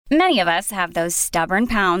Many of us have those stubborn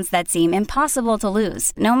pounds that seem impossible to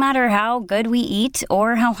lose, no matter how good we eat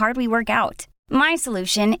or how hard we work out. My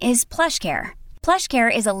solution is PlushCare.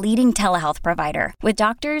 PlushCare is a leading telehealth provider with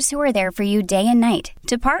doctors who are there for you day and night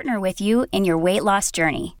to partner with you in your weight loss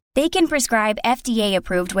journey. They can prescribe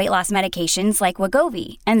FDA-approved weight loss medications like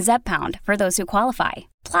Wegovy and Zepbound for those who qualify.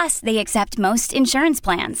 Plus, they accept most insurance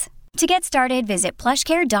plans. To get started, visit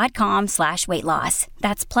plushcare.com/weightloss.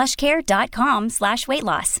 That's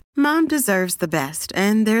plushcare.com/weightloss. Mom deserves the best,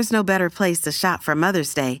 and there's no better place to shop for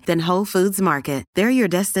Mother's Day than Whole Foods Market. They're your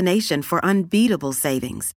destination for unbeatable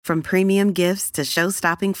savings, from premium gifts to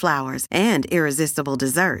show-stopping flowers and irresistible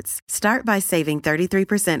desserts. Start by saving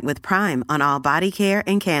 33% with Prime on all body care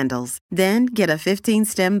and candles. Then get a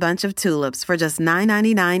 15-stem bunch of tulips for just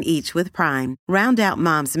 $9.99 each with Prime. Round out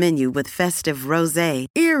Mom's menu with festive rosé,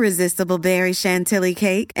 irresistible berry chantilly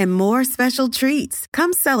cake, and more special treats.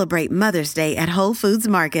 Come celebrate Mother's Day at Whole Foods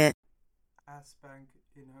Market. Aspank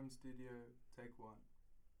in home studio, take one.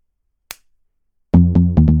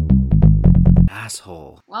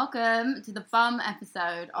 Asshole. Welcome to the bum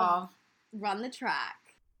episode of Run the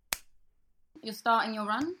Track. You're starting your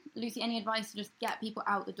run. Lucy, any advice to just get people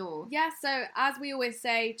out the door? Yeah, so as we always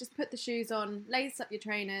say, just put the shoes on, lace up your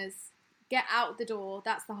trainers, get out the door.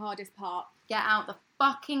 That's the hardest part. Get out the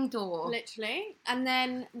fucking door. Literally. And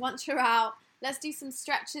then once you're out, let's do some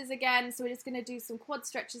stretches again. So we're just going to do some quad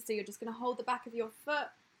stretches. So you're just going to hold the back of your foot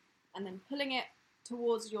and then pulling it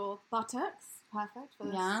towards your buttocks. Perfect for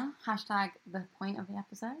this. Yeah. Hashtag the point of the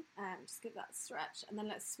episode. Just give that a stretch. And then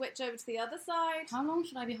let's switch over to the other side. How long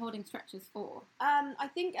should I be holding stretches for? I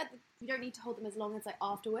think you don't need to hold them as long as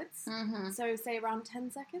afterwards. Mm-hmm. So say around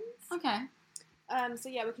 10 seconds. Okay. So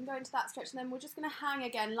yeah, we can go into that stretch, and then we're just going to hang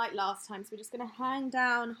again like last time. So we're just going to hang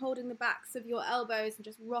down, holding the backs of your elbows and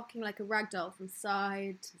just rocking like a ragdoll from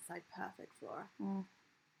side to side. Perfect, Flora.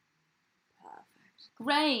 Perfect.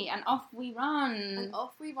 Great, and off we run. And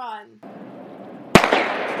off we run.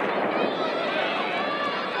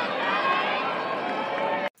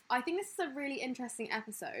 I think this is a really interesting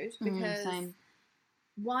episode because,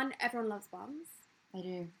 one, everyone loves bums. They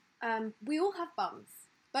do. We all have bums.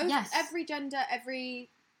 Both, yes. Every gender, every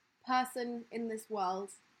person in this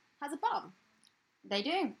world has a bum. They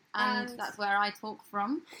do. And that's where I talk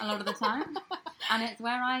from a lot of the time. And it's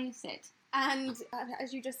where I sit. And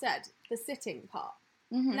as you just said, the sitting part.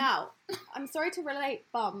 Mm-hmm. Now, I'm sorry to relate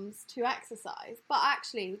bums to exercise, but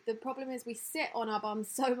actually the problem is we sit on our bums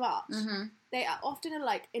so much. Mm-hmm. They are often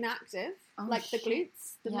inactive, the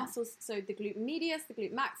glutes, the muscles, so the glute medius, the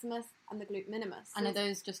glute maximus, and the glute minimus. And are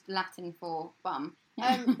those just Latin for bum?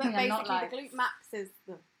 But basically the glute max is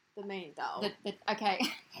the main doll. Okay.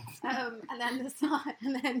 And then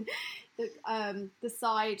the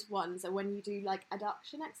side ones are when you do like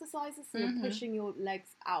adduction exercises, so you're pushing your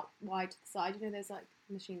legs out wide to the side. You know, there's like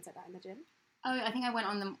machines like that in the gym. Oh, I think I went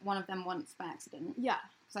on one of them once by accident. Yeah.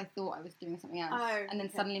 Because I thought I was doing something else. Oh, and then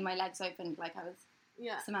suddenly my legs opened like I was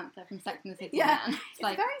Samantha from Sex and the City. Yeah. It's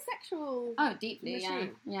like, very sexual. Oh, deeply,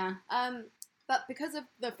 machine. Yeah. But because of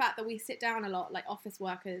the fact that we sit down a lot, like office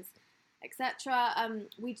workers, etc.,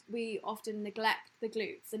 we often neglect the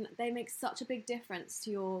glutes, and they make such a big difference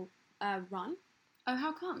to your run. Oh,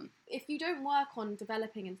 how come? If you don't work on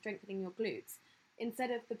developing and strengthening your glutes,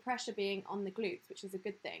 instead of the pressure being on the glutes, which is a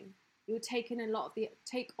good thing, you'll take on a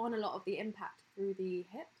lot of the impact through the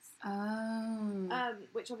hips. Oh.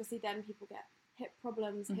 Which obviously then people get hip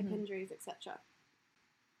problems, hip injuries, etc.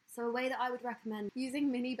 So a way that I would recommend using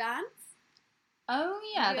mini bands. Oh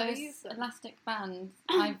yeah, those elastic bands.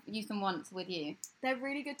 I've used them once with you. They're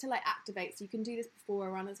really good to like activate, so you can do this before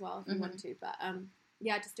a run as well if you want to. But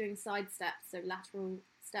just doing side steps, so lateral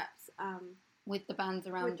steps. With the bands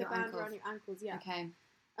around your ankles. Around your ankles, yeah. Okay.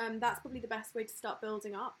 That's probably the best way to start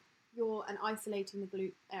building up and isolating the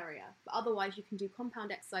glute area. But otherwise, you can do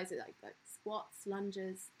compound exercises like squats,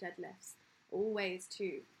 lunges, deadlifts, all ways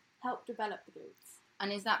to help develop the glutes.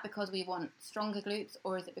 And is that because we want stronger glutes,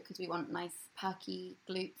 or is it because we want nice, perky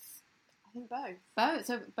glutes? I think both. Both?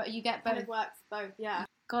 So, but you get both? It works both, yeah.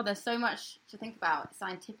 God, there's so much to think about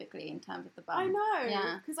scientifically in terms of the bum. I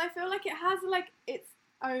know, because I feel like it has like its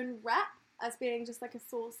own rep as being just like a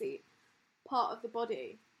saucy part of the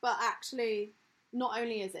body. But actually, not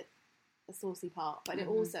only is it a saucy part, but it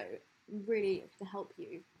also really to help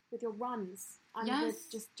you with your runs and with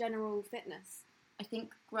just general fitness. I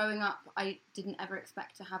think growing up, I didn't ever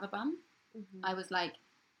expect to have a bum. I was like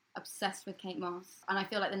obsessed with Kate Moss, and I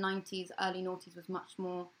feel like the 90s, early noughties was much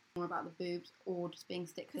more about the boobs or just being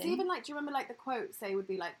stick thin. Because even like, do you remember like the quote say would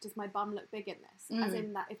be like, "Does my bum look big in this?" As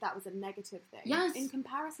in that if that was a negative thing. Yes. In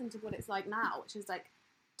comparison to what it's like now, which is like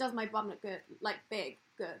does my bum look good? Like, big,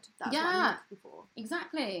 good. That's what Yeah. I'm looking for.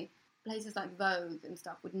 Exactly. Places like Vogue and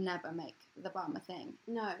stuff would never make the bum a thing.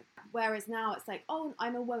 No. Whereas now it's like, oh,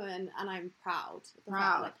 I'm a woman and I'm proud. of the fact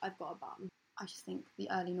Proud. that, like, I've got a bum. I just think the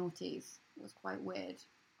early noughties was quite weird.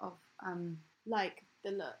 Like,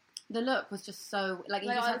 the look. The look was just so, like, you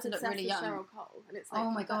Like, just I had was to look obsessed really with young. Cheryl Cole, and it's like, Oh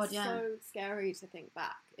my God, that's yeah. so scary to think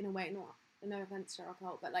back in a way. Not, no offense, Cheryl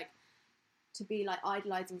Cole, but like to be like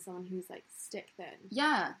idolizing someone who's like stick thin.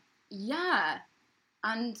 Yeah,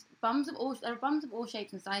 and there are bums of all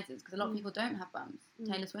shapes and sizes, because a lot of people don't have bums.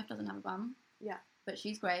 Taylor Swift doesn't have a bum. Yeah, but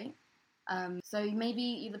she's great. So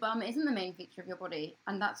maybe the bum isn't the main feature of your body,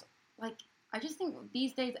 and that's like, I just think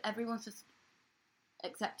these days everyone's just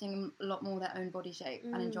accepting a lot more their own body shape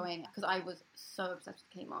and enjoying it. Because I was so obsessed with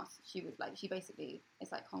Kate Moss. She was like, she basically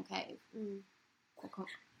is like concave.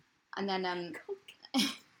 And then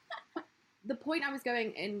the point I was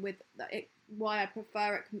going in with why I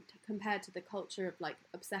prefer it compared to the culture of like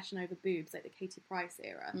obsession over boobs, like the Katie Price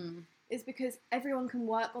era, is because everyone can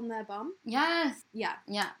work on their bum. Yes. Yeah.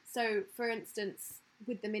 Yeah. So, for instance,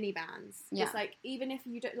 with the mini bands, it's like, even if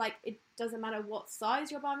you don't, like, it doesn't matter what size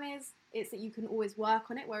your bum is, it's that you can always work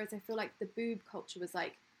on it. Whereas I feel like the boob culture was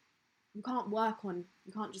like, you can't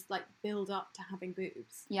just like build up to having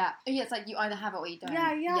boobs. Yeah. Yeah, it's like you either have it or you don't.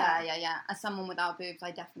 Yeah. As someone without boobs,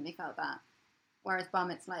 I definitely felt that. Whereas bum,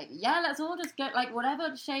 it's like, yeah, let's all just get like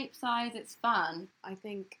whatever shape, size, it's fun. I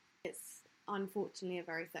think it's unfortunately a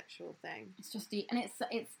very sexual thing. It's just and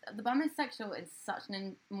it's the bum is sexual in such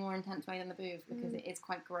a more intense way than the boobs, because it is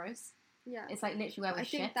quite gross. Yeah, it's like literally where we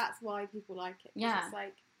shit. I think that's why people like it. Yeah, it's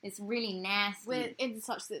like it's really nasty. We're in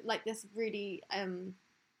such like this really kind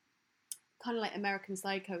of like American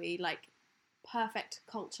Psycho-y, like perfect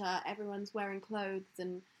culture. Everyone's wearing clothes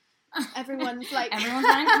and everyone's like everyone's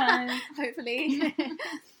wearing clothes. Hopefully,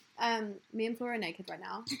 me and Flora are naked right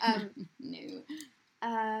now.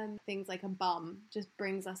 No. Things like a bum just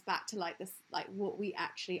brings us back to like this, like what we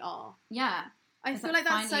actually are. Yeah, I feel like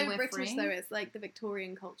that's so British though. It's like the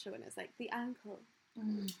Victorian culture when it's like the ankle,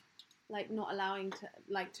 like not allowing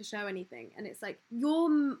to show anything, and it's like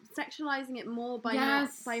you're sexualizing it more by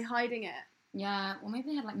by hiding it. Yeah, well maybe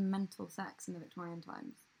they had like mental sex in the Victorian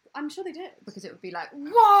times. I'm sure they did, because it would be like,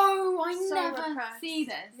 whoa, I so never repressed. see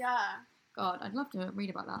this. Yeah, God, I'd love to read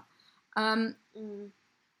about that.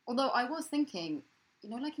 Although I was thinking, you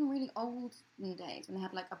know, like in really olden days when they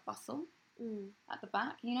had like a bustle at the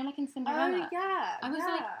back, you know, like in Cinderella. Oh yeah. I was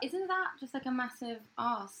like, isn't that just like a massive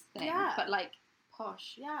arse thing? Yeah. But like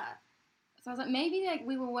posh. Yeah. So I was like, maybe like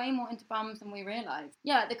we were way more into bums than we realised.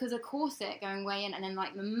 Yeah, because a corset going way in, and then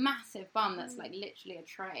like the massive bum that's like literally a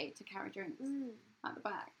tray to carry drinks at the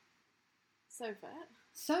back. So fit.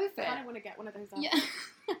 So fit. I don't want to get one of those. Yeah.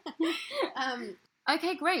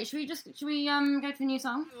 Okay, great. Should we go to a new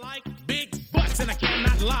song? Like big butts, and I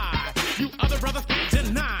cannot lie. You other brothers can't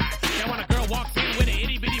deny. Now when a girl walks in with an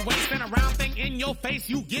itty bitty waist and a round thing in your face,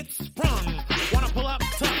 you get sprung. Wanna pull up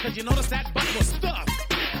tough, cause you notice that butt was stuffed.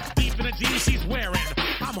 Deep in the jeans she's wearing.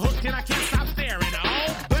 I'm hooked and I can't stop staring.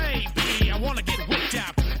 Oh baby, I wanna get whipped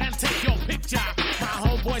up and take your picture. My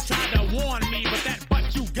homeboys tried to warn me, but that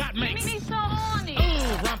butt you got makes me so horny.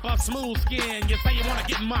 Ooh, rump up smooth skin. You say you wanna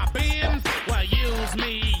get in my bins? Well, use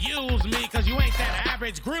me, cause you ain't that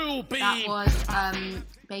average groupie. That was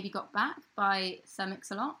Baby Got Back by Sir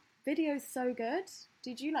Mix-a-Lot. Video's so good.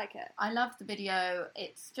 Did you like it? I loved the video.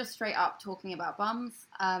 It's just straight up talking about bums.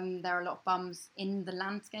 There are a lot of bums in the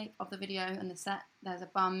landscape of the video and the set. There's a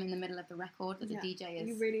bum in the middle of the record that the DJ is.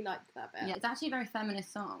 You really liked that bit. Yeah, it's actually a very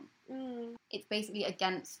feminist song. It's basically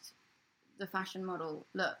against the fashion model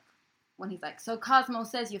look. When he's like, so Cosmo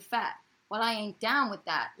says you're fat. Well, I ain't down with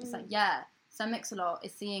that. It's like, yeah, Sir Mix-a-Lot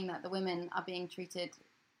is seeing that the women are being treated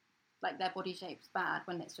like their body shape's bad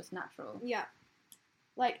when it's just natural. Yeah.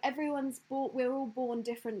 Like, we're all born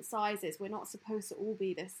different sizes. We're not supposed to all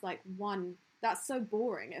be this, like, one. That's so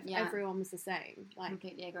boring if everyone was the same. Like,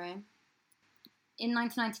 completely agree. In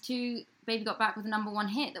 1992, Baby Got Back was a #1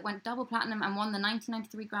 hit that went double platinum and won the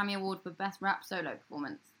 1993 Grammy Award for Best Rap Solo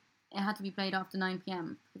Performance. It had to be played after 9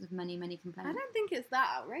 p.m. because of many, many complaints. I don't think it's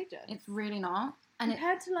that outrageous. It's really not. And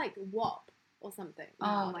compared to, like, WAP or something. Oh,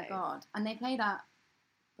 nowadays. my God. And they play that...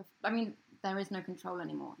 I mean, there is no control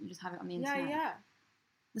anymore. You just have it on the internet. Yeah.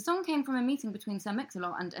 The song came from a meeting between Sir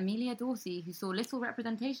Mix-a-Lot and Amelia Dorsey, who saw little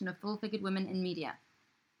representation of full-figured women in media.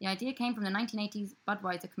 The idea came from the 1980s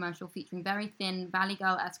Budweiser commercial featuring very thin, Valley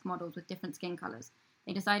Girl-esque models with different skin colours.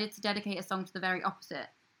 They decided to dedicate a song to the very opposite.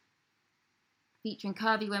 Featuring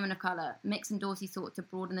curvy women of colour, Mix and Dorsey sought to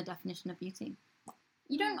broaden the definition of beauty.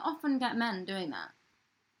 You don't often get men doing that.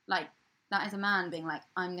 Like, that is a man being like,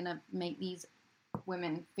 I'm going to make these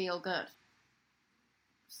women feel good.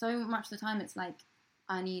 So much of the time it's like,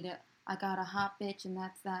 I got a hot bitch and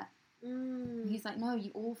that's that. He's like, no,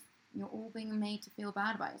 you're all being made to feel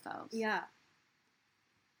bad about yourselves. Yeah.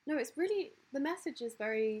 No, it's really, the message is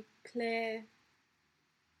very clear.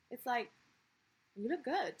 It's like, you look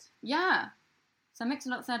good. Yeah. So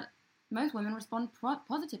Mix-a-Lot said, most women respond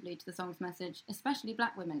positively to the song's message, especially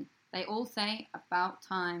black women. They all say, about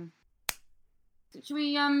time. Should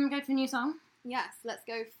we go to a new song? Yes, let's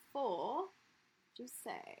go for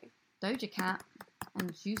Juicy. Doja Cat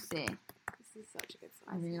and Juicy. This is such a good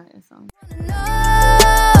I song. really like this song.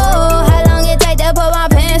 How long it take to put my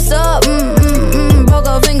pants up? Broke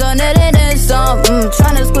a fingernail and then some.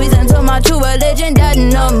 Tryna squeeze into my true religion, that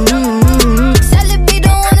Celebrity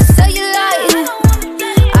don't wanna sell you life.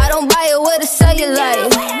 I don't buy it with a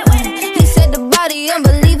cellulite. He said the body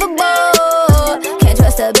unbelievable. Can't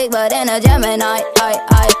trust a big butt and a Gemini.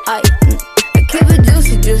 I keep it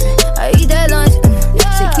juicy. I eat that lunch.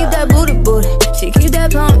 She keep that booty. She keep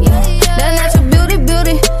that pump. That natural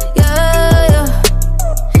beauty. Yeah.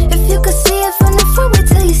 If you could see it from the front, wait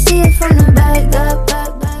till you see it from the back.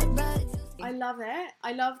 I love it.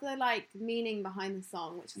 I love the meaning behind the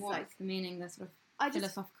song, which is What's the meaning, the sort of I just-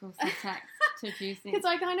 philosophical subtext to Juicy? because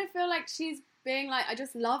I kind of feel like she's being like, I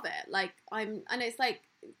just love it. And it's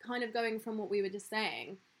kind of going from what we were just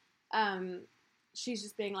saying. She's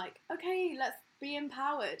just being like, okay, let's be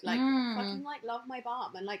empowered. Fucking love my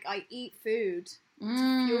bum, and I eat food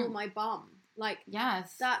to fuel my bum.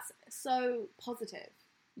 Yes. That's so positive.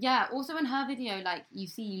 Yeah, also in her video, you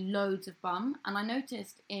see loads of bum, and I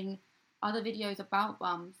noticed in other videos about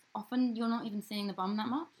bums, often you're not even seeing the bum that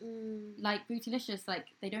much. Like Bootylicious,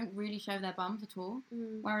 they don't really show their bums at all.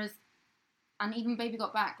 Whereas, and even Baby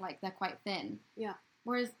Got Back, they're quite thin. Yeah.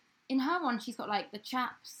 Whereas in her one, she's got the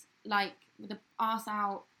chaps, with the arse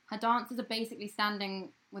out. Her dancers are basically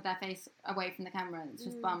standing with their face away from the camera. It's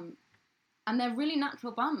just bum. And they're really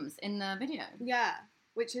natural bums in the video. Yeah,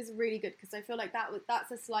 which is really good, because I feel like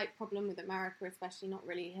that's a slight problem with America, especially, not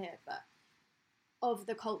really here, but of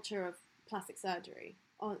the culture of plastic surgery,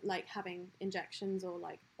 or having injections or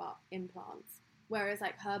butt implants. Whereas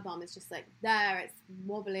her bum is just there, it's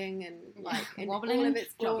wobbling and in Wobbling all of and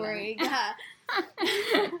its glory. Yeah.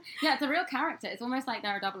 Yeah, it's a real character. It's almost like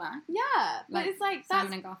they're a double act. Yeah, but it's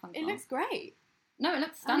Simon and Garfunkel. it looks great. No, it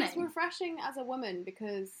looks stunning. And it's refreshing as a woman,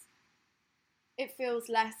 because it feels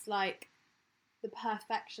less like the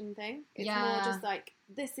perfection thing. It's more just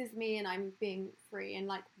this is me and I'm being free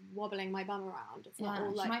and wobbling my bum around. It's not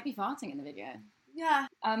all she might be farting in the video. Yeah.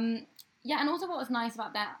 Yeah, and also what was nice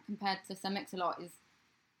about that compared to Sir Mix-a-Lot is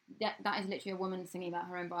that is literally a woman singing about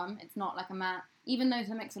her own bum. It's not like a man, even though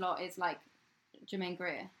Sir Mix-a-Lot is Jermaine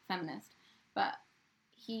Greer, feminist, but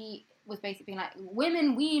he was basically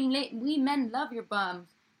women, we men love your bums,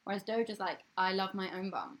 whereas Doja's I love my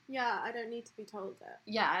own bum. Yeah, I don't need to be told it.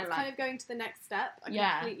 Yeah, it's kind of going to the next step.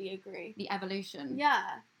 I completely agree. The evolution. Yeah.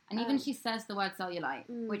 And even she says the word cellulite,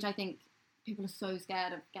 which I think people are so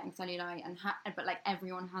scared of getting cellulite, but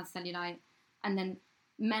everyone has cellulite, and then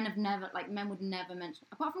men would never mention,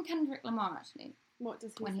 apart from Kendrick Lamar actually. What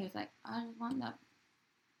does he when say? he was I just want that,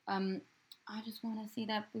 I just want to see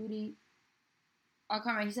that booty. I can't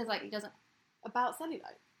remember. He says he doesn't About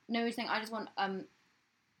cellulite. No, he's saying I just want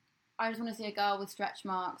to see a girl with stretch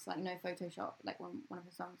marks, no Photoshop, one of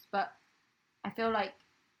his songs. But I feel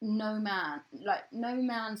no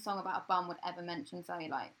man's song about a bum would ever mention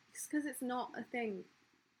cellulite. It's because it's not a thing.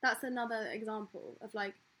 That's another example of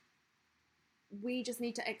we just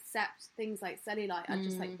need to accept things like cellulite as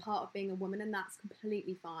just part of being a woman, and that's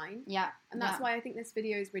completely fine. Yeah. And that's why I think this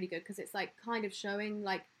video is really good, because it's kind of showing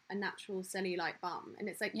a natural cellulite bum, and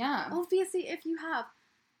it's obviously if you have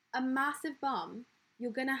a massive bum,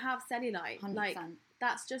 you're gonna have cellulite. 100%.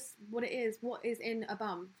 That's just what it is. What is in a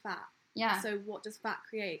bum? Fat. Yeah. So what does fat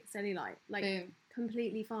create? Cellulite. Boom.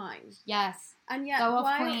 Completely fine. Yes. And yet, Go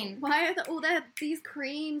off, queen. why are all these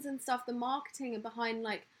creams and stuff, the marketing and behind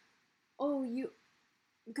you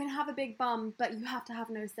can have a big bum, but you have to have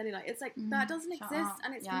no cellulite. It's that doesn't exist, up.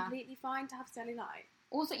 and it's completely fine to have cellulite.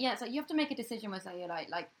 Also, yeah, it's you have to make a decision with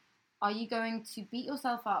cellulite. Are you going to beat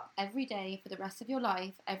yourself up every day for the rest of your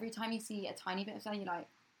life every time you see a tiny bit of cellulite,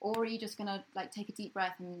 or are you just gonna take a deep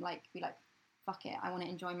breath and be fuck it, I want to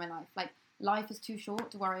enjoy my life. Life is too short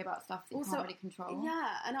to worry about stuff that you can't really control.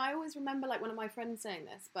 Yeah, and I always remember one of my friends saying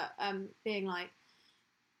this, but being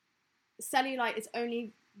cellulite is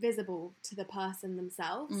only visible to the person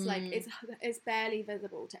themselves. Like it's barely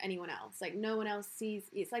visible to anyone else. Like no one else sees.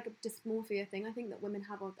 It's like a dysmorphia thing, I think, that women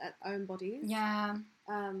have of their own bodies. Yeah.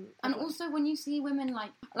 And also when you see women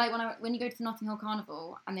like when you go to the Notting Hill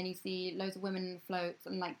Carnival and then you see loads of women in floats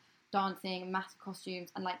and like dancing and massive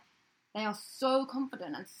costumes and like they are so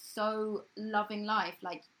confident and so loving life.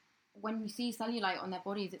 Like when you see cellulite on their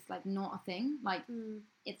bodies, it's like not a thing. Like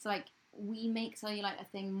it's like we make cellulite a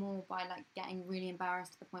thing more by like getting really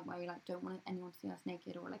embarrassed to the point where you like don't want anyone to see us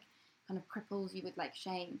naked, or like kind of cripples you with like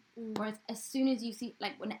shame. Whereas as soon as you see,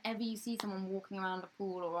 like whenever you see someone walking around a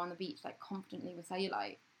pool or on the beach like confidently with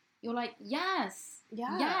cellulite, you're like, yes,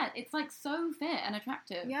 yeah, it's like so fit and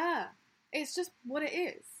attractive. Yeah, it's just what it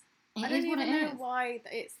is. I don't even know why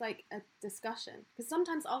it's like a discussion, because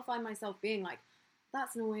sometimes I'll find myself being like,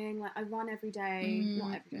 that's annoying, like I run every day,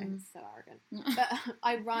 not every day, it's so arrogant, but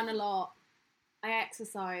I run a lot, I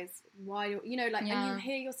exercise, why, you know, like, and you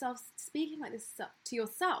hear yourself speaking like this to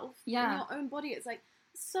yourself in your own body, it's like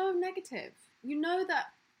so negative. You know that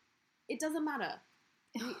it doesn't matter.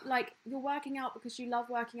 Like, you're working out because you love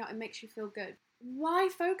working out, it makes you feel good. Why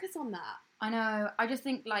focus on that? I know. I just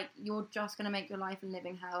think like you're just gonna make your life a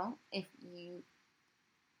living hell if you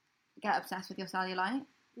get obsessed with your cellulite.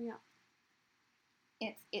 Yeah.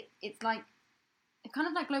 It's like it's kind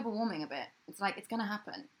of like global warming a bit. It's like it's gonna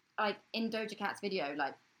happen. Like in Doja Cat's video,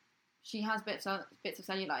 like she has bits of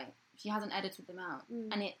cellulite. She hasn't edited them out,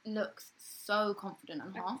 and it looks so confident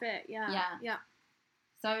and hot. Fit, yeah.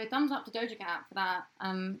 So thumbs up to Doja Cat for that.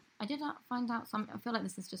 I did find out some. I feel like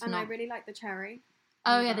this is just. And I really like the cherry.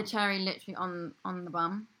 Oh yeah, the cherry literally on the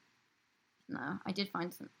bum. No, I did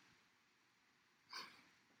find some.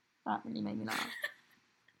 That really made me laugh.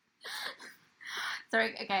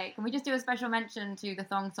 Sorry, okay, can we just do a special mention to the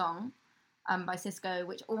Thong Song by Cisco,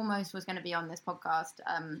 which almost was going to be on this podcast,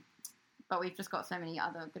 but we've just got so many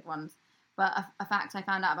other good ones. But a fact I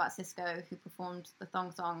found out about Cisco, who performed the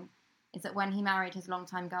Thong Song, is that when he married his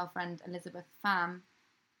longtime girlfriend, Elizabeth Pham,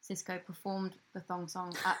 Cisco performed the Thong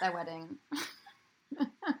Song at their wedding.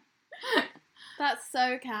 That's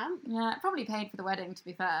so camp. Yeah, probably paid for the wedding, to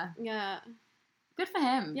be fair. Yeah. Good for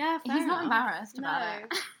him. Yeah, fair He's not enough. embarrassed about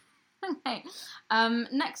it. Okay.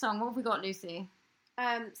 Next song, what have we got, Lucy?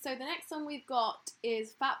 So the next song we've got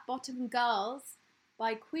is Fat Bottom Girls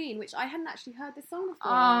by Queen, which I hadn't actually heard this song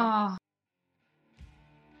before. Oh.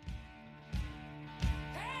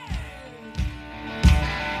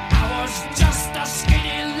 I was just a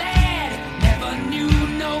skinny lad, never knew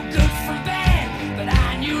no good from bad, but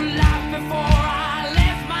I knew life before I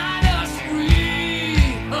left my nursery.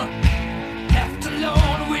 Left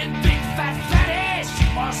alone with big fat fatty, she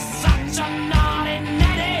was such a naughty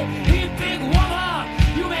natty. Hey, big woman,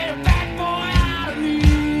 you made a bad boy out of me.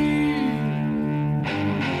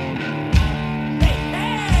 Hey,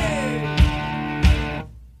 hey.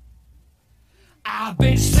 I've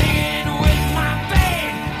been singing with my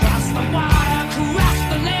band, cross the wire, cross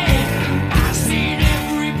the lane. I've seen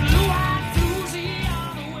every blue-eyed floozy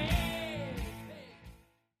on the way.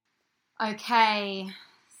 Okay,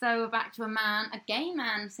 so we're back to a gay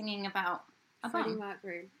man singing about a Freddie bum.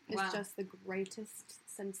 Mercury is Wow. just the greatest,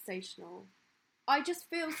 sensational. I just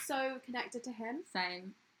feel so connected to him.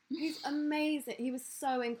 Same. He's amazing. He was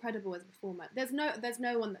so incredible as a performer. There's no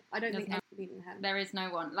one that I don't think anyone beaten him. There is no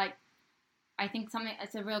one. Like, I think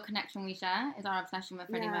it's a real connection we share is our obsession with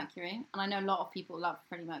Freddie Mercury. And I know a lot of people love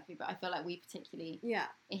Freddie Mercury, but I feel like we particularly,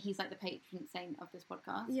 he's like the patron saint of this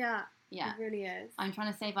podcast. Yeah, Yeah. it really is. I'm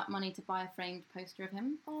trying to save up money to buy a framed poster of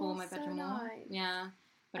him for my so bedroom wall. nice. Yeah,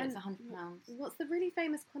 but And it's £100. What's the really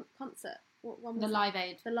famous concert? What one was The it? Live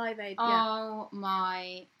Aid. The Live Aid, yeah. Oh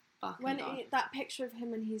my fucking When God. that picture of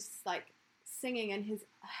him when he's like singing and his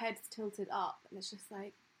head's tilted up, and it's just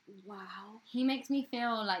like, wow. He makes me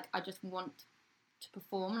feel like I just want to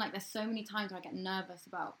perform. Like, there's so many times where I get nervous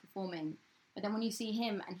about performing, but then when you see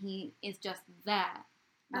him and he is just there,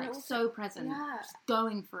 And like also- so present, just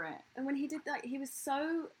going for it. And when he did that, he was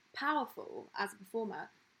so powerful as a performer.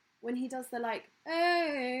 When he does the like,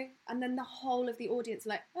 hey, and then the whole of the audience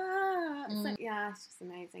like, ah, it's like, yeah, it's just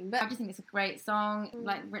amazing. But I just think it's a great song,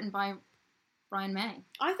 like written by Brian May.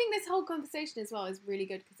 I think this whole conversation as well is really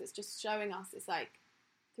good because it's just showing us it's like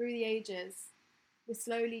through the ages we're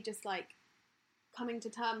slowly just like coming to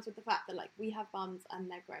terms with the fact that like we have bums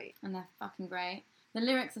and they're great. And they're fucking great. The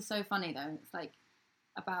lyrics are so funny though. It's like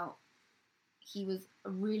about he was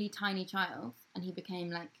a really tiny child and he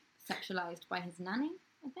became like sexualized by his nanny,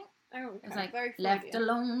 I think. Oh, okay. It's like, very left Freudian.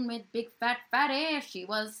 alone with big fat fatty, she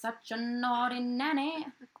was such a naughty nanny.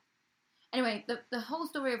 Anyway, the whole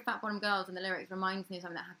story of Fat Bottom Girls and the lyrics reminds me of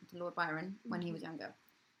something that happened to Lord Byron when he was younger.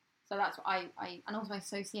 So that's what I and also I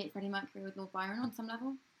associate Freddie Mercury with Lord Byron on some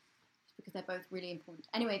level, just because they're both really important.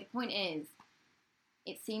 Anyway, the point is,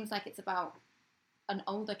 it seems like it's about an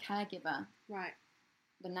older caregiver, Right.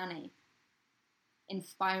 the nanny,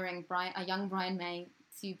 inspiring a young Brian May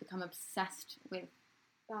to become obsessed with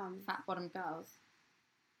fat-bottomed girls.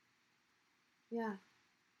 Yeah.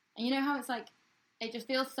 And you know how it's like, it just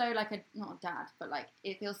feels so like not a dad, but like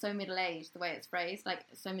it feels so middle-aged the way it's phrased. Like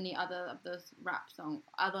so many other of those rap songs,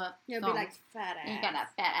 It'll songs, be like fat ass. you get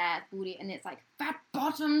that fat ass booty, and it's like,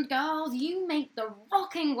 fat-bottomed girls, you make the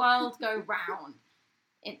rocking world go round.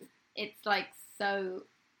 It's like so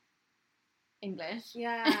English.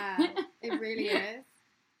 Yeah, it really is.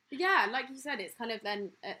 But yeah, like you said, it's kind of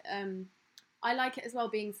then. I like it as well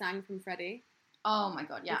being sang from Freddie. Oh my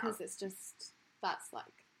god, yeah. Because it's just that's like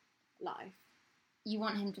life. You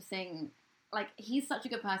want him to sing, like he's such a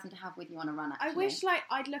good person to have with you on a run. Actually, I wish like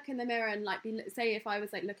I'd look in the mirror and like say if I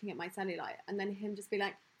was like looking at my cellulite and then him just be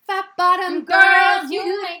like, "Fat bottom girls,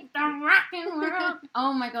 you make the rockin' world."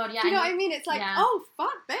 Oh my god, yeah. Do you know what I mean? It's like, oh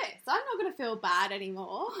fuck this, I'm not gonna feel bad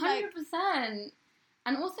anymore. 100%.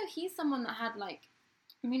 And also, he's someone that had like,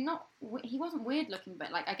 I mean, he wasn't weird looking,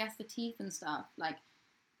 but like I guess the teeth and stuff, like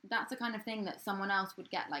that's the kind of thing that someone else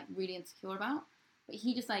would get like really insecure about. But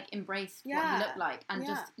he just like embraced what he looked like, and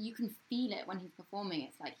just you can feel it when he's performing.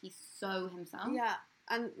 It's like he's so himself. Yeah,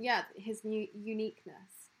 and his new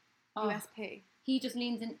uniqueness, USP. He just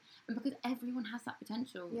leans in, and because everyone has that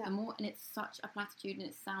potential, the more, and it's such a platitude, and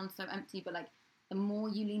it sounds so empty, but like the more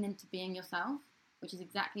you lean into being yourself, which is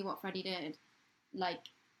exactly what Freddie did,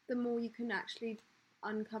 like the more you can actually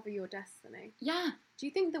uncover your destiny. Yeah. Do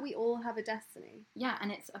you think that we all have a destiny? Yeah,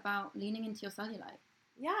 and it's about leaning into your cellulite.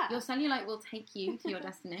 Yeah. Your cellulite will take you to your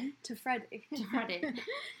destiny. To Freddie.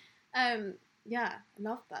 Yeah, I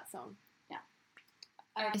love that song. Yeah.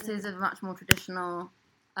 This is a much more traditional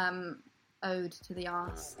ode to the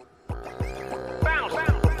arse.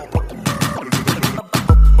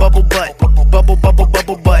 Bubble butt, bubble bubble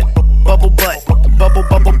bubble butt, bubble butt, bubble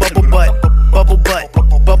bubble bubble butt, bubble butt,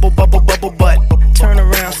 bubble bubble bubble butt. Turn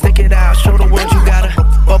around, stick it out, show the world you got a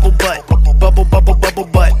bubble butt, bubble bubble bubble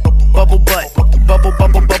butt, bubble butt, bubble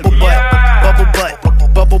bubble bubble butt, bubble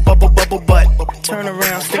butt, bubble bubble bubble butt. Turn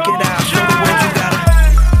around, stick it out, show the world you got a.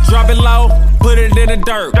 Drop it low, put it in the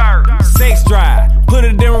dirt. Sex drive, put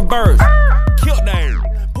it in reverse. Kill them,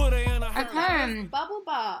 put it in a Okay. Bubble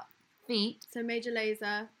Butt. Feet. So Major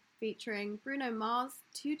Lazer featuring Bruno Mars,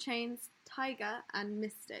 2 Chainz, Tyga, and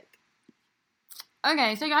Mystic.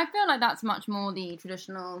 Okay, so I feel like that's much more the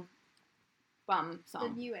traditional bum song.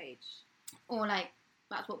 The new age. Or like,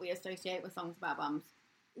 that's what we associate with songs about bums.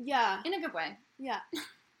 Yeah. In a good way. Yeah.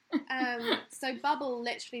 So bubble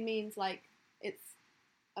literally means like it's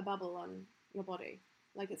a bubble on your body.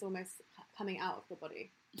 Like it's almost coming out of the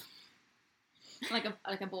body. like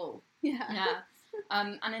a ball. Yeah. Yeah.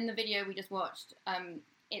 And in the video we just watched,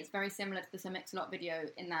 it's very similar to the Sir Mix-a-Lot video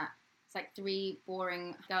in that it's like 3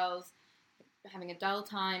 boring girls having a dull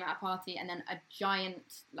time at a party, and then a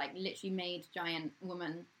giant, like literally made giant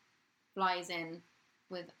woman flies in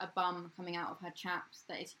with a bum coming out of her chaps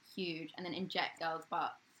that is huge, and then inject girls'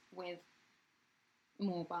 butts with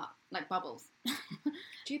more butt, like bubbles.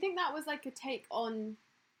 Do you think that was like a take on,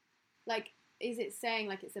 like, is it saying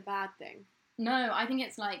like it's a bad thing? No, I think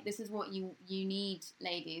it's like, this is what you need,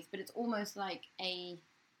 ladies, but it's almost like a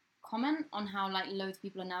comment on how like loads of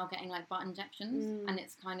people are now getting like butt injections, and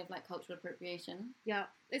it's kind of like cultural appropriation. Yeah,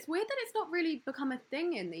 it's weird that it's not really become a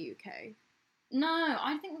thing in the UK. No,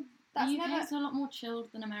 I think the UK is a lot more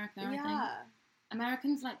chilled than America. I think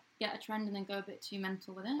Americans like get a trend and then go a bit too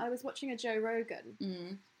mental with it. I was watching a Joe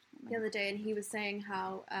Rogan the other day, and he was saying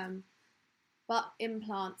how butt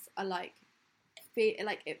implants are like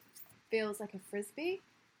it feels like a frisbee.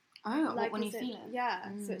 Oh, like when you feel it? Yeah,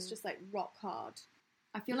 so it's just like rock hard.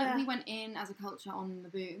 I feel like we went in as a culture on the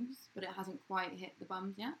boobs, but it hasn't quite hit the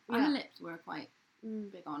bums yet. And the lips were quite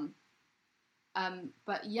big on.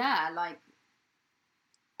 But yeah, like,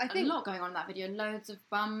 I think a lot going on in that video. Loads of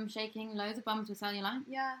bum shaking, loads of bums with cellulite.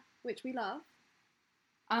 Yeah, which we love.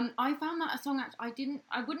 I found that a song, I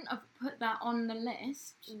wouldn't have put that on the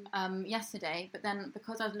list yesterday, but then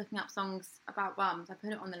because I was looking up songs about bums, I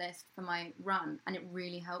put it on the list for my run, and it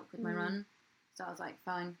really helped with my run. So I was like,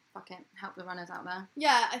 fine, fuck it, help the runners out there.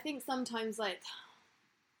 Yeah, I think sometimes, like,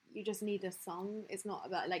 you just need a song. It's not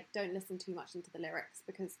about, like, don't listen too much into the lyrics,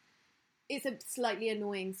 because it's a slightly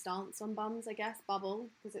annoying stance on bums, I guess, bubble,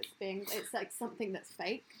 because it's like something that's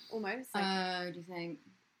fake, almost. Like, do you think?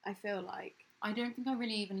 I feel like. I don't think I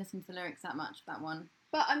really even listened to the lyrics that much, that one.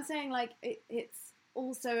 But I'm saying, like, it's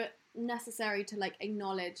also necessary to, like,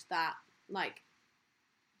 acknowledge that, like,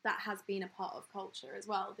 that has been a part of culture as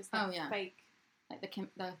well. This like, fake, like the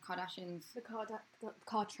Kardashians, the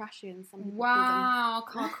Kardashians. Some people wow,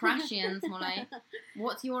 Kardashians, more like.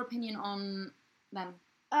 What's your opinion on them?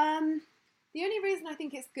 The only reason I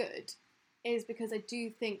think it's good is because I do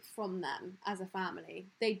think from them as a family,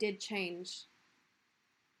 they did change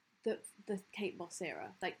the Kate Moss era,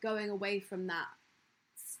 like going away from that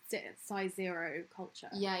size zero culture.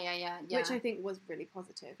 Yeah. Which I think was really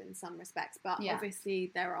positive in some respects, but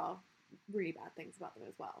obviously there are really bad things about them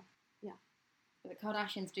as well. Yeah. The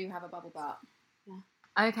Kardashians do have a bubble butt.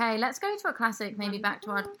 Yeah. Okay, let's go to a classic, maybe back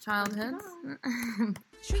to our childhoods.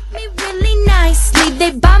 Treat me really nicely.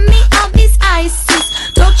 They buy me all these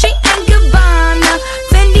ices. Dolce and Gabbana,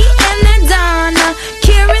 Fendi and Madonna.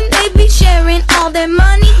 Karen, they be sharing all their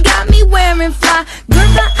money. Got me wearing fly. Girl,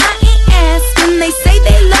 but I ain't asking. They say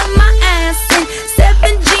they love my ass. And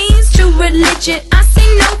 7 jeans, true religion. I say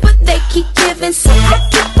no, but they keep giving. So I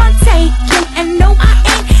keep on taking. And no, I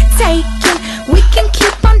ain't taking. We can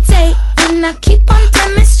keep on dating. I keep on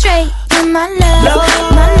demonstrating my love.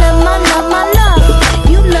 My love, my love, my love.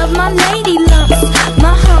 You love my lady lumps.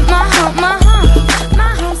 My hump, my hump, my hump.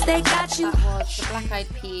 My humps, they got you. That was the Black Eyed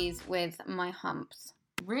Peas with My Humps.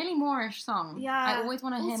 Really Moorish song. Yeah. I always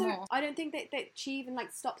want to hear more. I don't think that she even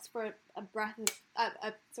like stops for a breath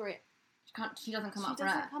of sorry. She doesn't come up for air.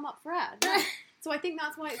 She doesn't come up for air. No. So I think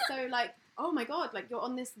that's why it's so like, oh my god, like you're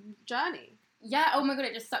on this journey. Yeah, oh my god,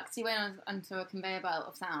 it just sucks you in onto a conveyor belt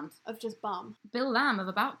of sound. Of just bum. Bill Lamb of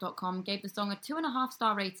About.com gave the song a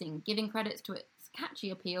 2.5-star rating, giving credits to its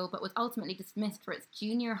catchy appeal, but was ultimately dismissed for its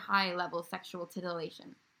junior high level sexual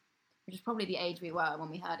titillation. Which is probably the age we were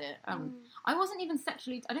when we heard it. I don't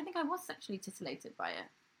think I was sexually titillated by it.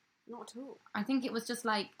 Not at all. I think it was just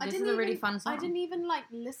like, this is a really fun song. I didn't even like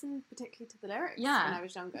listen particularly to the lyrics when I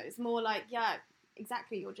was younger. It's more like, yeah,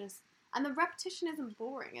 exactly, you're just... And the repetition isn't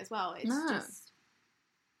boring as well. It's just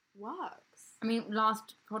works. I mean,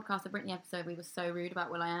 last podcast, the Britney episode, we were so rude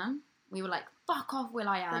about Will.i.am. We were like, fuck off,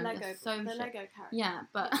 Will.i.am. The Lego character. Yeah,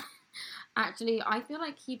 but actually, I feel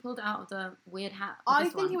like he pulled out of the weird hat. I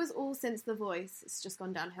think it was all since The Voice. It's just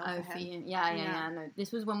gone downhill for him. Yeah. No,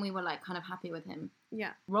 this was when we were like kind of happy with him.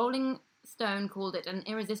 Yeah. Rolling Stone called it an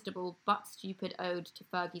irresistible but stupid ode to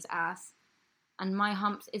Fergie's ass. And My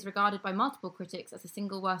Humps is regarded by multiple critics as the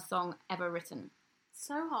single worst song ever written.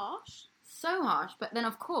 So harsh. So harsh. But then,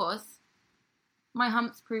 of course, My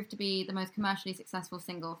Humps proved to be the most commercially successful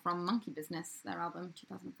single from Monkey Business, their album,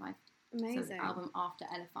 2005. Amazing. So the album after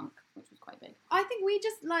Ella Funk, which was quite big. I think we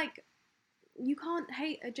just, like, you can't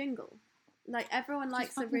hate a jingle. Like, everyone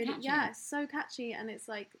likes a really... Catchy. Yeah, it's so catchy, and it's,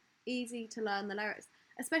 like, easy to learn the lyrics.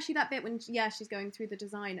 Especially that bit when, she's going through the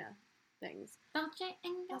designer things. Dolce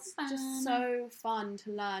and Gabbana. That's just so fun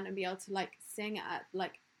to learn and be able to like sing at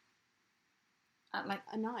like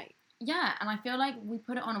a night. Yeah, and I feel like we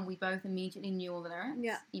put it on and we both immediately knew all the lyrics.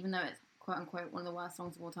 Yeah. Even though it's quote unquote one of the worst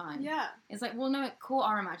songs of all time. Yeah. It's like, well, no, it caught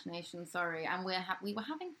our imagination. Sorry, and we were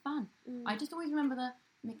having fun. I just always remember the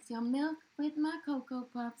mix your milk with my Cocoa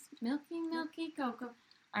Puffs, milky milky cocoa.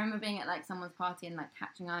 I remember being at like someone's party and like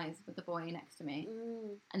catching eyes with the boy next to me.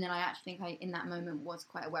 And then I actually think in that moment was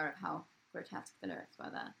quite aware of how grotesque the lyrics were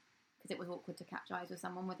there. Because it was awkward to catch eyes with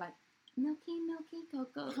someone with like, milky, milky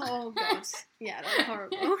cocoa. Oh god. Yeah, that was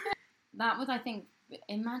horrible. That was, I think,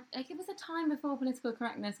 it was a time before political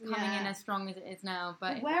correctness coming in as strong as it is now.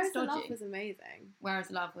 But Where Is the Love was amazing. Where Is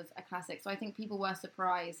the Love was a classic. So I think people were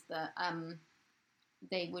surprised that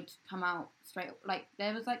they would come out straight, like,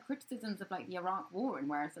 there was, like, criticisms of, like, the Iraq War in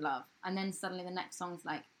Where Is the Love? And then suddenly the next song's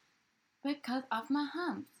like, because of my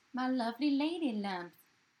humps, my lovely lady lumps.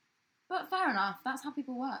 But fair enough, that's how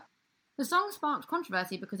people work. The song sparked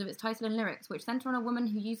controversy because of its title and lyrics, which centre on a woman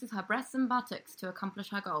who uses her breasts and buttocks to accomplish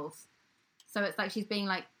her goals. So it's like she's being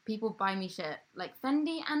like, people buy me shit, like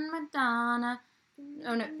Fendi and Madonna,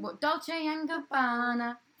 Dolce and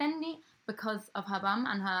Gabbana, Fendi, because of her bum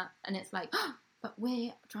and it's like, but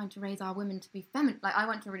we're trying to raise our women to be feminine. Like, I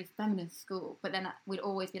went to a really feminist school, but then we'd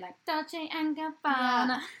always be like, Dolce and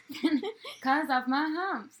Gabbana, because of my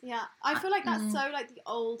humps. Yeah, I feel like that's so, like, the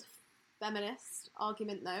old feminist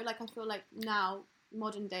argument, though. Like, I feel like now,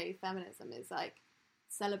 modern day feminism is, like,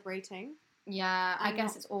 celebrating. Yeah, I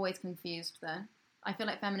guess it's always confused, though. I feel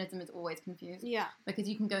like feminism is always confused. Yeah. Because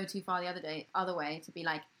you can go too far the other way to be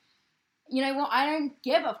like, you know what, I don't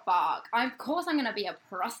give a fuck. Of course I'm going to be a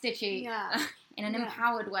prostitute in an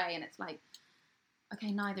empowered way. And it's like,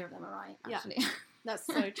 okay, neither of them are right, actually. Yeah. That's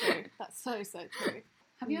so true. That's so true.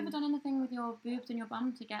 Have you ever done anything with your boobs and your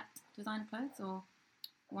bum to get designer clothes or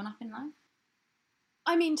one up in life?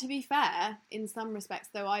 I mean, to be fair, in some respects,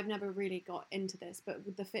 though, I've never really got into this, but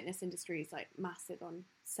with the fitness industry is like massive on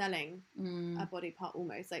selling a body part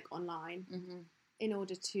almost like online in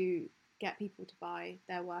order to get people to buy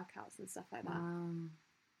their workouts and stuff like that.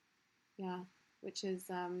 Yeah, which is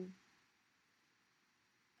a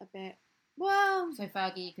bit, well... So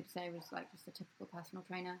Fergie, you could say, was like just a typical personal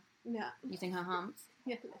trainer. Yeah. Using her humps.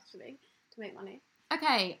 Yeah, literally, to make money.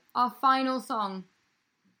 Okay, our final song.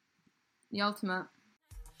 The ultimate.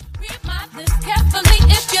 Read my lips carefully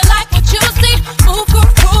if you like what you see. Move,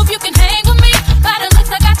 groove, you can hang with me. By the looks,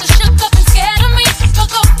 I got you shook up and scared of me.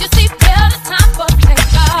 Look up your seatbelt, it's time for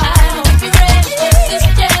takeoff. I don't think you're ready for this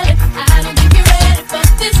jelly. I don't think you're ready for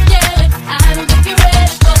this jelly. I don't think you're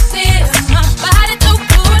ready for this. My body too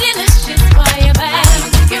good and this shit's for your back. I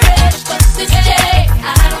don't think you're ready for this jelly.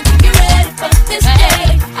 I don't think you're ready for this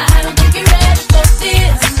jelly. I don't think you're ready for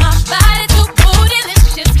this. My body too good and this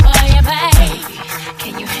shit's for your back.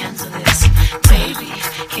 Can you handle this? Baby,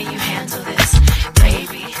 can you handle this?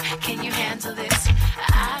 Baby, can you handle this?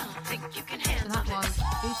 I don't think you can handle So that this. was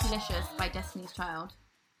Bootylicious by Destiny's Child.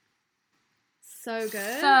 So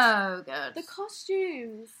good. So good. The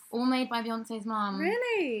costumes. All made by Beyonce's mum.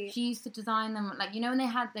 Really? She used to design them, like, you know when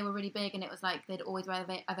they were really big and it was like they'd always wear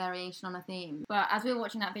a variation on a theme. But as we were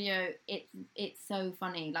watching that video, it's so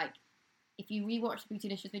funny. Like, if you rewatch the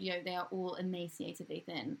Bootylicious video, they are all emaciatedly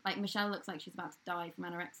thin. Like, Michelle looks like she's about to die from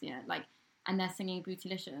anorexia. Like, and they're singing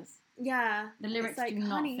Bootylicious. Yeah. The lyrics it's like, do not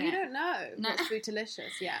honey, fit. you don't know No. what's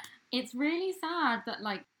Bootylicious yet. It's really sad that,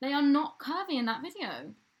 like, they are not curvy in that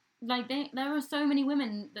video. Like, there are so many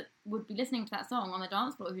women that would be listening to that song on the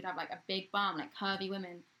dance floor who'd have, like, a big bum, like, curvy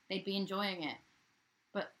women. They'd be enjoying it.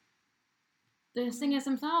 But the singers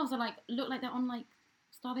themselves are, like, look like they're on, like,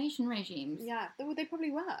 starvation regimes. Yeah, they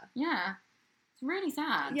probably were. Yeah. It's really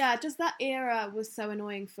sad. Yeah, just that era was so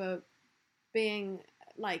annoying for being,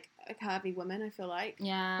 like, a curvy woman, I feel like.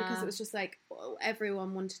 Yeah. Because it was just, like,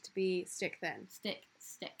 everyone wanted to be stick thin. Stick,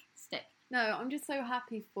 stick, stick. No, I'm just so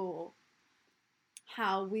happy for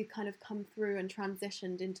how we've kind of come through and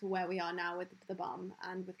transitioned into where we are now with the bum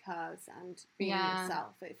and with curves and being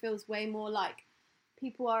yourself. It feels way more like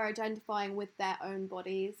people are identifying with their own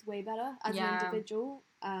bodies way better as an individual.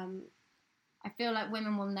 I feel like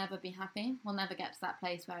women will never be happy. We'll never get to that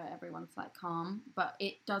place where everyone's, like, calm. But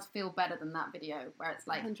it does feel better than that video where it's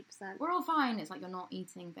like, 100%. we're all fine. It's like, you're not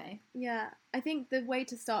eating, babe. Yeah, I think the way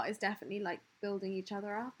to start is definitely, like, building each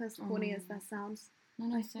other up, as corny as that sounds.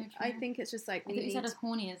 No, so true. I think it's just like I think you said as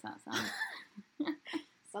horny as that sounds.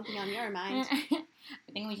 Something on your mind.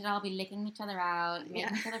 I think we should all be licking each other out,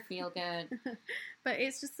 making each other feel good. But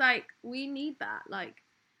it's just like, we need that, like,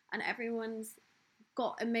 and everyone's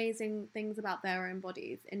got amazing things about their own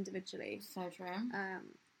bodies individually. So true.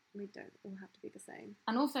 We don't all have to be the same.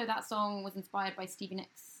 And also that song was inspired by Stevie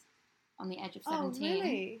Nicks on the Edge of 17. Oh,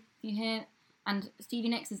 really? If you hear, and Stevie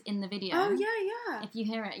Nicks is in the video. Oh, yeah. If you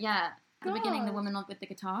hear it, At the beginning, the woman with the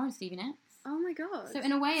guitar is Stevie Nicks. Oh my god. So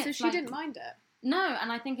in a way, it's so she like, didn't mind it. No, and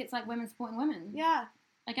I think it's like women supporting women. Yeah.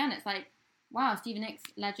 Again, it's like, wow, Stevie Nicks,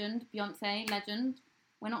 legend. Beyonce, legend.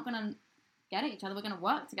 We're not going to get at each other. We're going to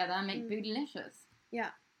work together and make Bootylicious. Yeah.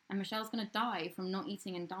 And Michelle's going to die from not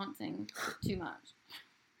eating and dancing too much.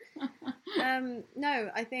 No,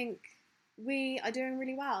 I think we are doing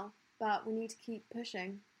really well, but we need to keep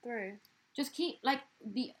pushing through. Just keep, like,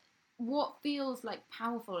 what feels, like,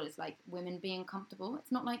 powerful is, like, women being comfortable.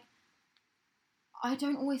 It's not like, I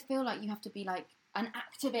don't always feel like you have to be, like, an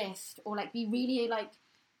activist or, like, be really, like,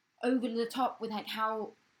 over the top with, like,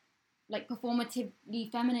 how, like,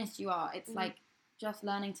 performatively feminist you are. It's, like, just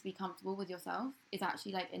learning to be comfortable with yourself is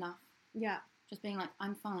actually, like, enough. Yeah. Just being like,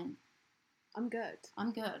 I'm fine. I'm good.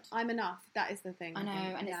 I'm good. I'm enough. That is the thing. I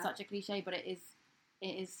know, and it's such a cliche, but it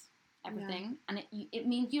is everything. Yeah. And it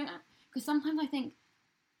means you don't, because sometimes I think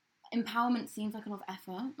empowerment seems like a lot of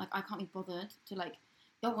effort. Like, I can't be bothered to, like,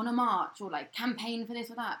 go on a march or, like, campaign for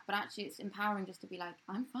this or that. But actually, it's empowering just to be like,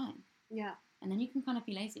 I'm fine. Yeah. And then you can kind of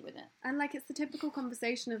be lazy with it. And, like, it's the typical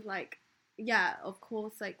conversation of, like, yeah, of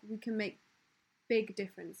course, like, we can make big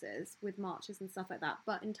differences with marches and stuff like that.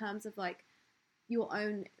 But in terms of, like, your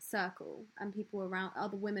own circle and people around,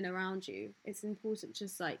 other women around you, it's important to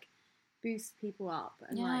just, like, boost people up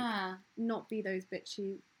and, like, not be those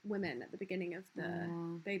bitchy women at the beginning of the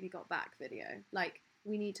Baby Got Back video. Like,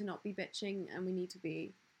 we need to not be bitching and we need to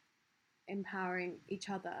be empowering each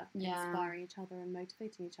other, inspiring each other and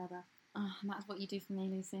motivating each other. Oh, and that's what you do for me,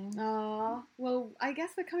 Lucy. Oh, well, I guess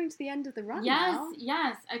we're coming to the end of the run now.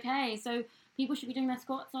 Yes, okay. So people should be doing their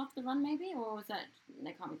squats after the run, maybe? Or is that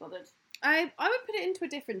they can't be bothered? I would put it into a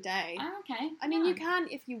different day. Oh, okay. I mean, you can,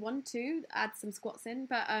 if you want to, add some squats in,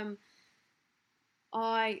 but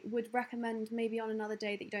I would recommend maybe on another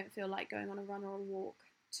day that you don't feel like going on a run or a walk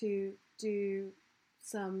to do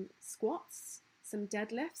some squats, some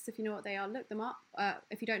deadlifts. If you know what they are, look them up.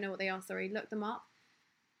 If you don't know what they are, look them up.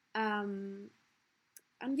 And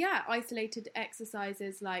yeah, isolated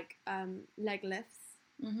exercises like leg lifts,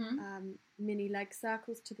 mini leg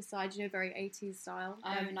circles to the side, very 80s style.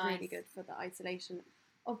 They're nice. Really good for the isolation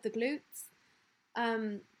of the glutes.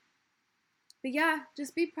 But yeah,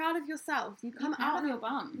 just be proud of yourself. You come out of your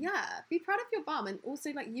bum. Yeah, be proud of your bum, and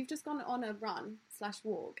also like you've just gone on a run /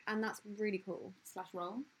 walk, and that's really cool. /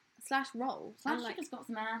 roll. / roll. / And, like, sugar spots,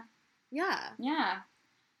 man. Yeah. Yeah.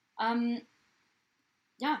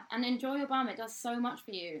 Yeah, and enjoy your bum. It does so much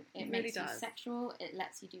for you. It really makes you does. sexual. It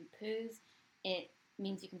lets you do poos. It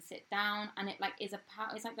means you can sit down, and it like is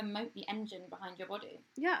it's like the engine behind your body.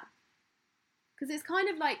 Yeah. Because it's kind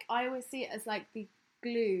of like, I always see it as like the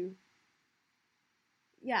glue,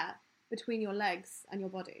 between your legs and your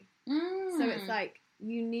body. So it's like,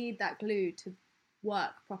 you need that glue to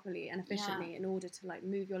work properly and efficiently in order to like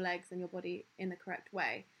move your legs and your body in the correct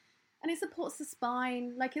way. And it supports the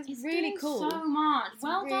spine. Like, it's really doing cool. so much. It's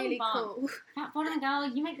Well really done, Bum. cool. Fat Bottom Girl,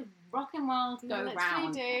 you make the rockin' world You go literally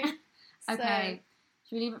round. do. Okay.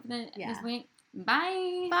 Should we leave it for this week?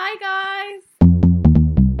 Bye. Bye, guys.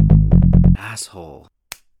 Asshole.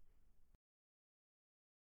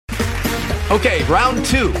 Okay, round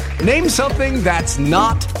 2. Name something that's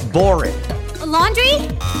not boring. A laundry?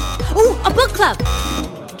 Ooh, a book club.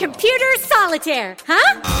 Computer solitaire,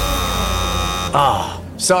 huh? Ah,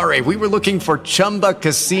 sorry, we were looking for Chumba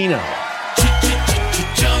Casino.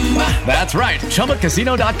 That's right,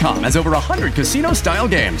 ChumbaCasino.com has over 100 casino-style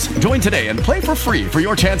games. Join today and play for free for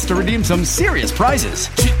your chance to redeem some serious prizes.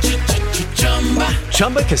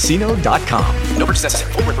 ChumbaCasino.com. No purchase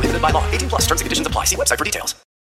necessary. Void where prohibited by law. 18+ terms and conditions apply. See website for details.